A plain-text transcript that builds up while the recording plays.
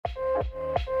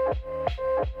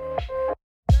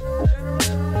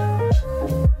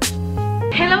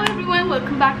Hello everyone,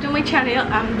 welcome back to my channel.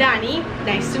 I'm Dani.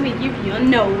 Nice to meet you if you don't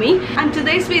know me. And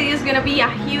today's video is gonna be a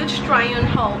huge try-on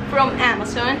haul from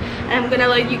Amazon, and I'm gonna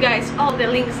let you guys all the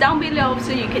links down below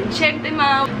so you can check them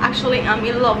out. Actually, I'm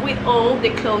in love with all the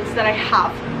clothes that I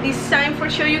have this time for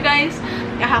show you guys.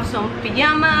 I have some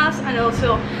pajamas and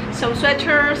also some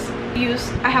sweaters.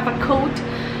 I have a coat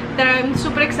that I'm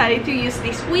super excited to use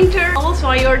this winter. Also,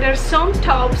 I ordered some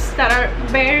tops that are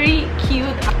very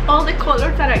cute. All the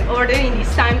colors that I ordered in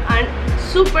this time are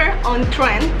super on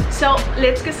trend. So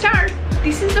let's get started.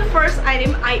 This is the first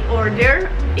item I ordered.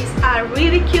 It's a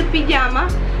really cute pajama.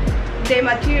 The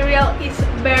material is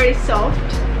very soft.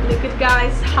 Look at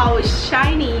guys how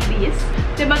shiny it is.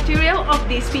 The material of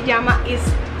this pajama is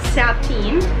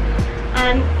satin,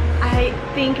 and I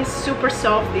think it's super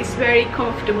soft. It's very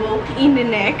comfortable in the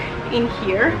neck, in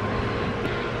here.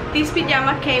 This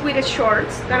pajama came with the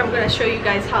shorts that I'm gonna show you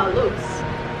guys how it looks.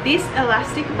 This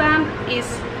elastic band is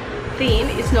thin,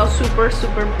 it's not super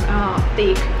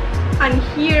thick. And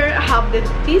here I have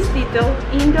this detail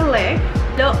in the leg.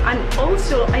 And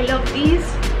also I love this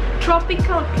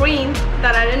tropical print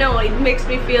that, I don't know, it makes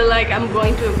me feel like I'm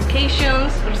going to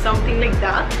vacations or something like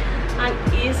that. And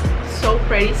it's so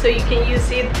pretty, so you can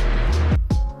use it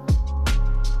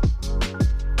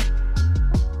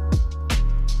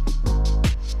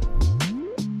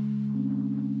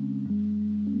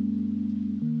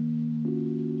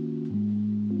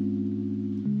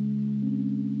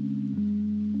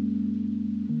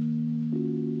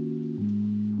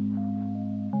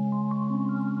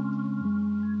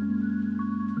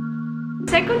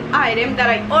Second item that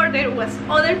I ordered was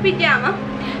other pajama,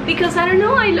 because I don't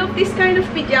know, I love this kind of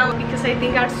pajama because I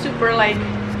think are super like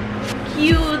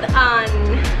cute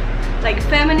and like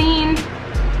feminine.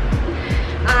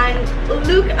 And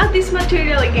look at this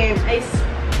material again.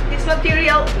 This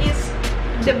material is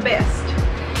the best.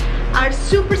 Are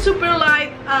super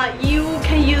light. You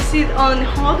can use it on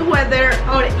hot weather,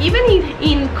 or even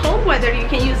in cold weather you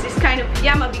can use this kind of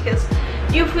pajama because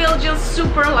you feel just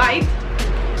super light.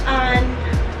 And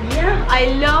yeah, I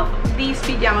love this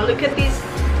pajama. Look at these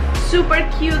super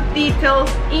cute details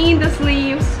in the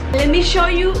sleeves. Let me show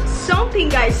you something,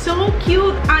 guys. So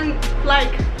cute and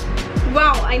like,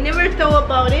 wow, I never thought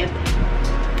about it.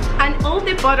 And all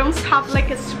the bottoms have like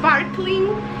a sparkling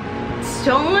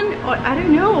stone, or I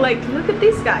don't know, like look at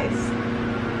this, guys.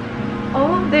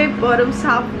 All of the bottoms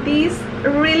have this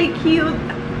really cute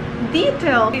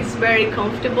detail. It's very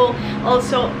comfortable.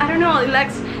 Also, I don't know, it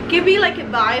likes give me like a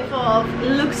vibe of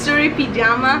luxury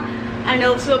pajama and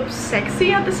also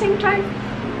sexy at the same time.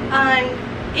 And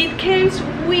it comes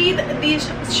with these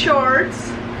shorts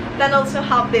that also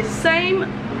have the same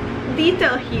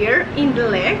detail here in the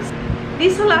legs.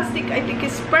 This elastic I think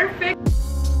is perfect.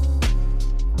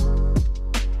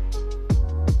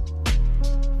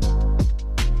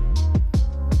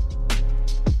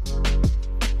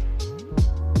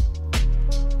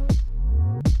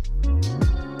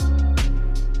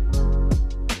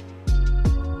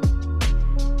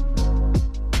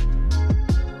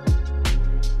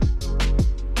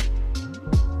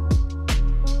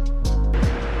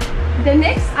 The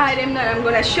next item that I'm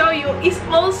gonna show you is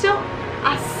also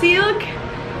a silk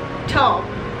top.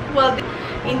 Well,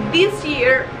 in this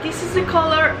year, this is the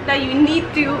color that you need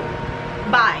to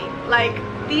buy. Like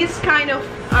this kind of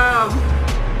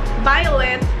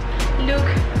violet look.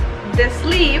 The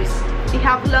sleeves, they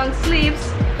have long sleeves,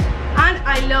 and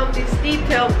I love this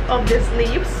detail of the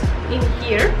sleeves in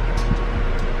here.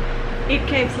 It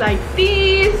comes like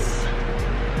this,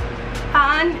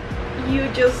 and you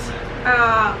just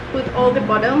put all the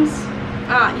bottoms.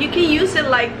 You can use it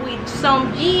like with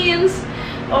some jeans,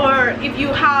 or if you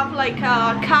have like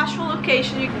a casual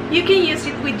occasion, you can use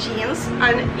it with jeans.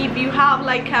 And if you have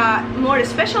like a more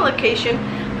special occasion,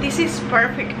 this is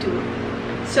perfect too.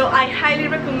 So I highly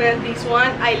recommend this one.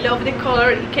 I love the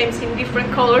color. It comes in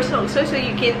different colors also, so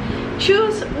you can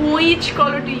choose which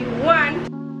color do you want.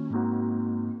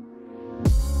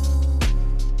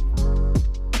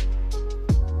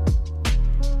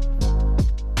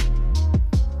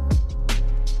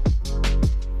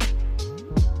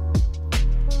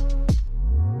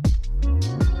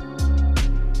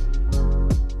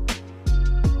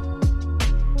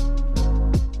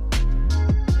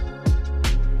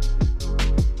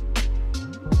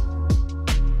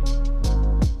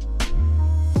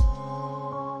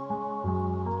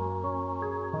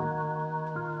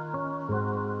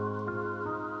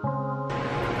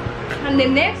 And the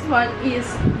next one is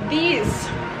this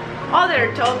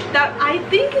other top that I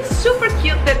think is super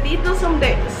cute. The details on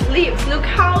the sleeves, look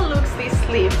how looks these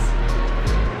sleeves.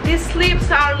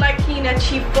 are like in a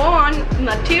chiffon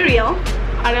material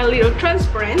and a little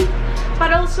transparent,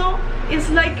 but also it's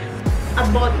like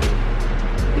a body.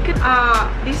 Because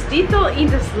this detail in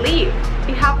the sleeve,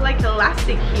 it have like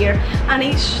elastic here, and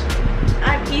it's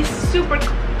super,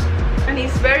 and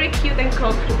it's very cute and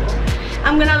comfortable.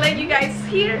 I'm gonna let you guys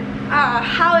hear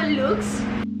how it looks.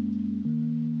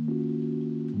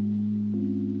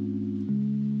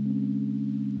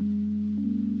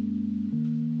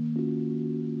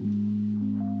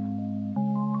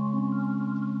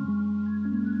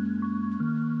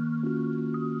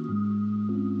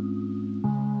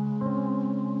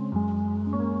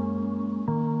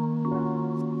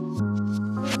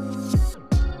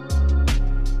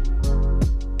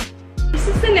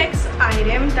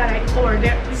 Item that I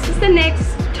ordered. This is the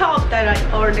next top that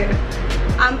I ordered.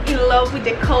 I'm in love with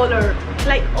the color.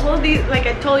 Like all these, like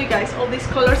I told you guys, all these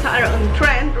colors are on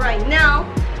trend right now,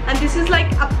 and this is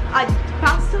like a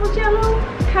pastel yellow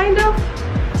kind of.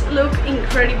 Look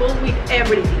incredible with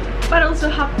everything, but also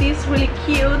have this really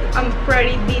cute and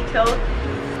pretty detail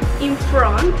in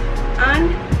front, and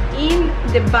in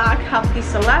the back have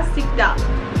this elastic that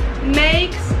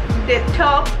makes the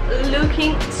top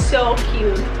looking so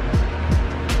cute.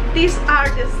 These are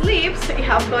the sleeves. I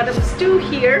have bottoms too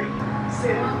here.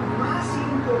 Será más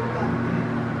importante,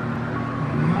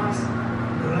 más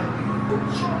rápido,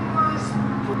 mucho más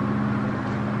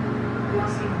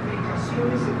las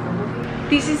implicaciones económicas.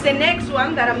 This is the next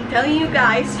one that I'm telling you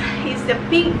guys. Is the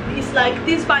pink. It's like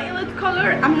this violet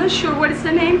color. I'm not sure what is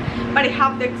the name, but I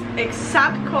have the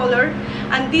exact color.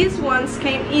 And these ones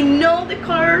came in all the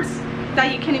colors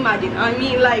that you can imagine. I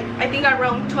mean, like I think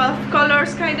around 12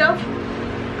 colors kind of.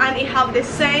 And it have the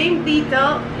same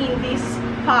detail in this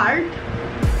part,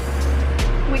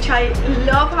 which I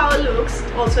love how it looks.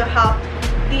 Also have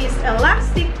this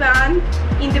elastic band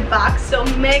in the back, so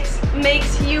makes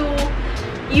your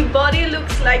body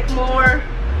looks like more,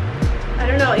 I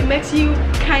don't know, it makes you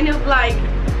kind of like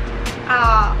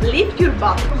lift your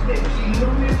body. De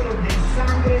kilómetros de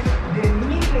sangre de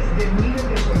miles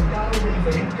de soldados de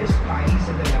diferentes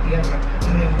países de la tierra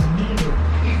reunidos,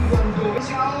 y cuando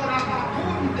es ahora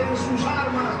apunten sus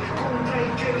armas contra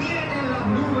el que viene en las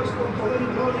nubes con poder y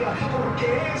gloria,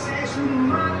 porque ese es un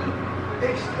mal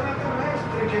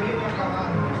extraterrestre que viene a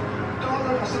acabarnos.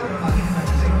 Todas las armas malignas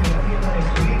que se ven en la tierra a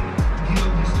destruir, Dios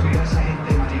destruirá a esa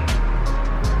gente maligna.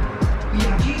 Y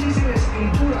aquí dice la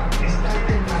escritura que está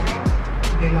en la cara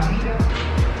de la ira.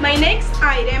 My next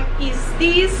item is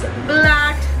this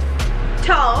black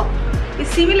top. It's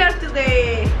similar to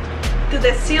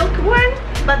the silk one,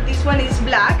 but this one is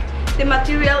black. The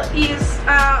material is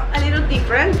a little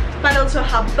different, but also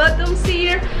have buttons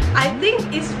here. I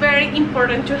think it's very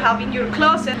important to have in your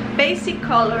closet basic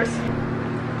colors.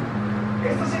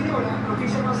 Esta señora,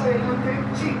 noticia más adelante,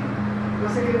 sí, la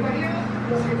Secretaria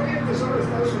del Tesoro de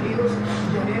Estados Unidos,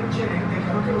 Janet Yellen,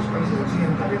 declaró que los países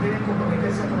occidentales deben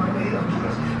comprometerse a tomar medidas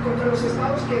duras contra los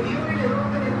estados que violen el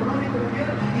orden económico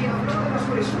mundial, y habló de las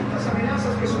presuntas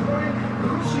amenazas que suponen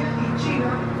Rusia y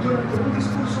China durante un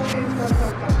discurso en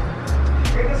Tartaglia.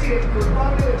 Es decir, el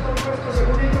culpable de todo esto,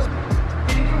 según ellos,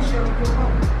 tiene que buscar un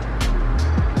culpable.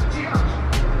 Sigamos.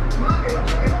 El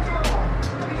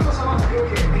poquito más abajo, creo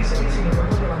que dice si lo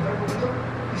podemos levantar un poquito,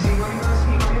 y si no hay más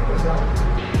imagen, pues ya.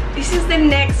 This is the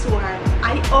next one.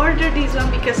 I ordered this one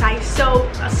because I saw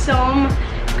some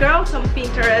girls on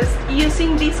Pinterest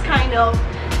using this kind of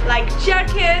like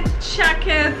jacket.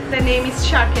 The name is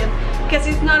jacket because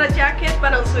it's not a jacket,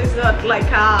 but also it's not like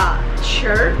a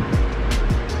shirt.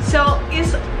 So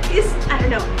it's I don't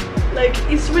know, like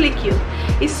it's really cute.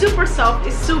 It's super soft.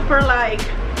 It's super like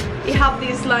it have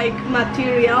this like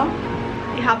material.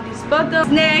 It have this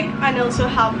button, neck, and also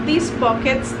have these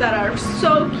pockets that are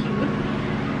so cute.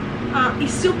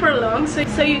 It's super long,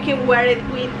 so you can wear it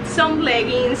with some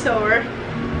leggings or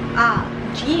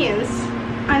jeans.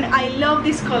 And I love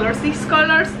these colors. These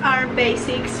colors are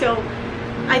basic, so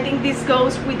I think this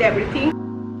goes with everything.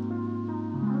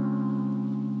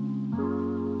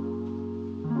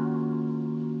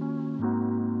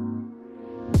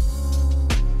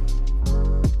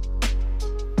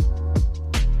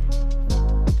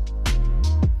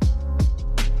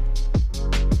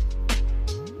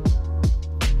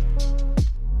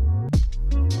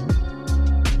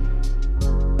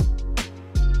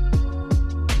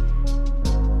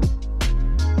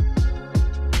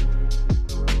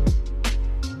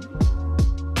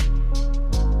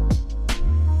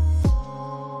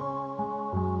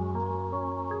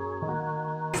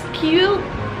 Cute.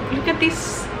 Look at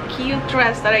this cute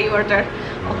dress that I ordered.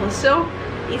 Also,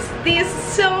 is this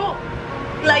so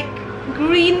like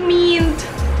green mint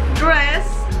dress,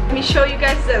 Let me show you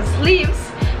guys the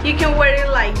sleeves. You can wear it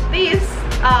like this,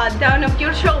 down of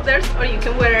your shoulders, or you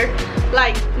can wear it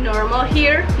like normal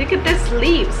here. Look at the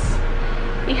sleeves.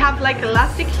 You have like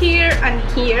elastic here and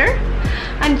here.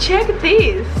 And check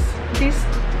this. This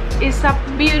is a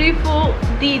beautiful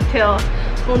detail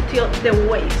until the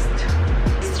waist.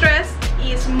 This dress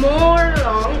is more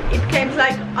long. It came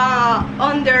like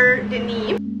under the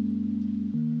knee.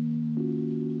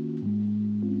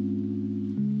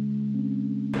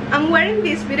 I'm wearing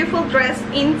this beautiful dress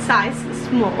in size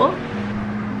small.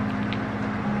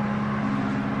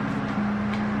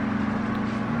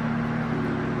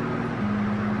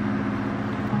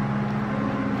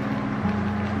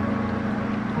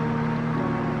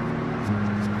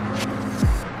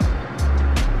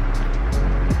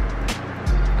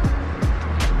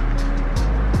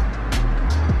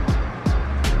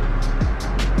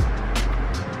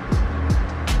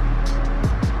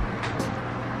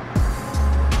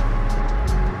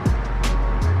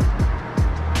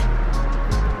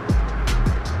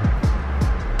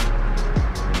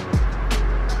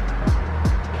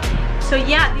 So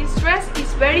yeah, this dress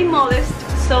is very modest,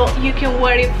 so you can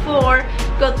wear it for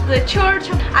go to the church.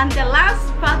 And the last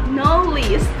but not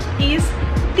least is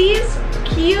this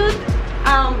cute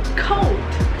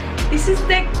coat. This is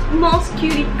the most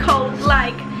cutie coat,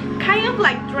 like kind of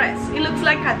like dress. It looks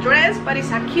like a dress, but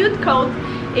it's a cute coat.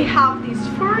 It have this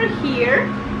fur here.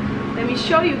 Let me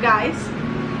show you guys.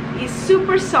 It's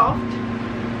super soft.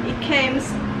 It comes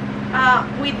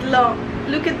with long.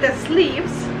 Look at the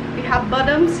sleeves. We have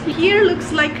bottoms here,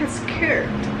 looks like a skirt,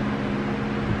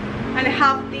 and I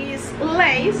have this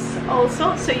lace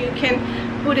also, so you can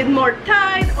put it more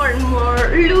tight or more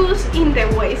loose in the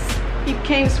waist. It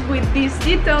comes with this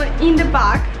detail in the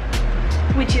back,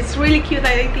 which is really cute.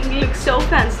 I think it looks so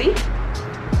fancy.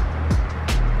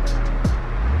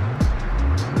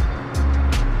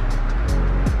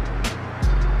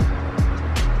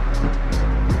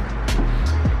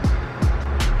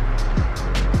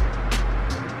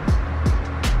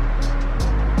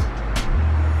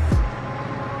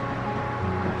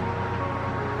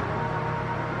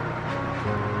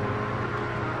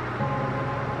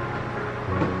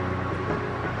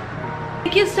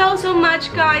 Thank you so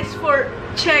much guys for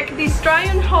check this try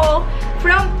on haul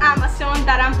from Amazon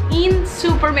that I'm in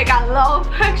super mega love.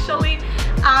 Actually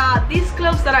these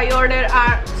clothes that I ordered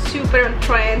are super on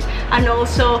trend, and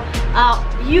also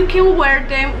you can wear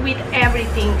them with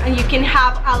everything, and you can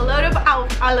have a lot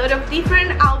of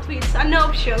different outfits and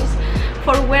options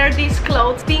for wear these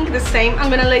clothes. Think the same. I'm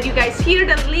gonna let you guys hear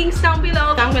the links down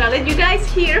below. I'm gonna let you guys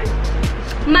hear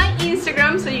my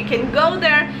Instagram, so you can go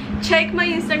there, check my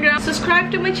Instagram,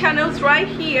 subscribe to my channels right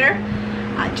here.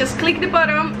 Just click the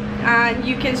button and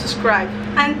you can subscribe.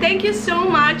 And thank you so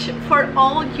much for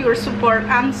all your support.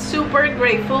 I'm super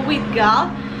grateful with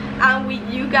God and with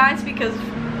you guys, because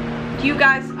you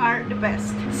guys are the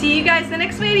best. See you guys in the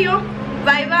next video.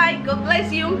 Bye bye. God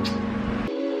bless you.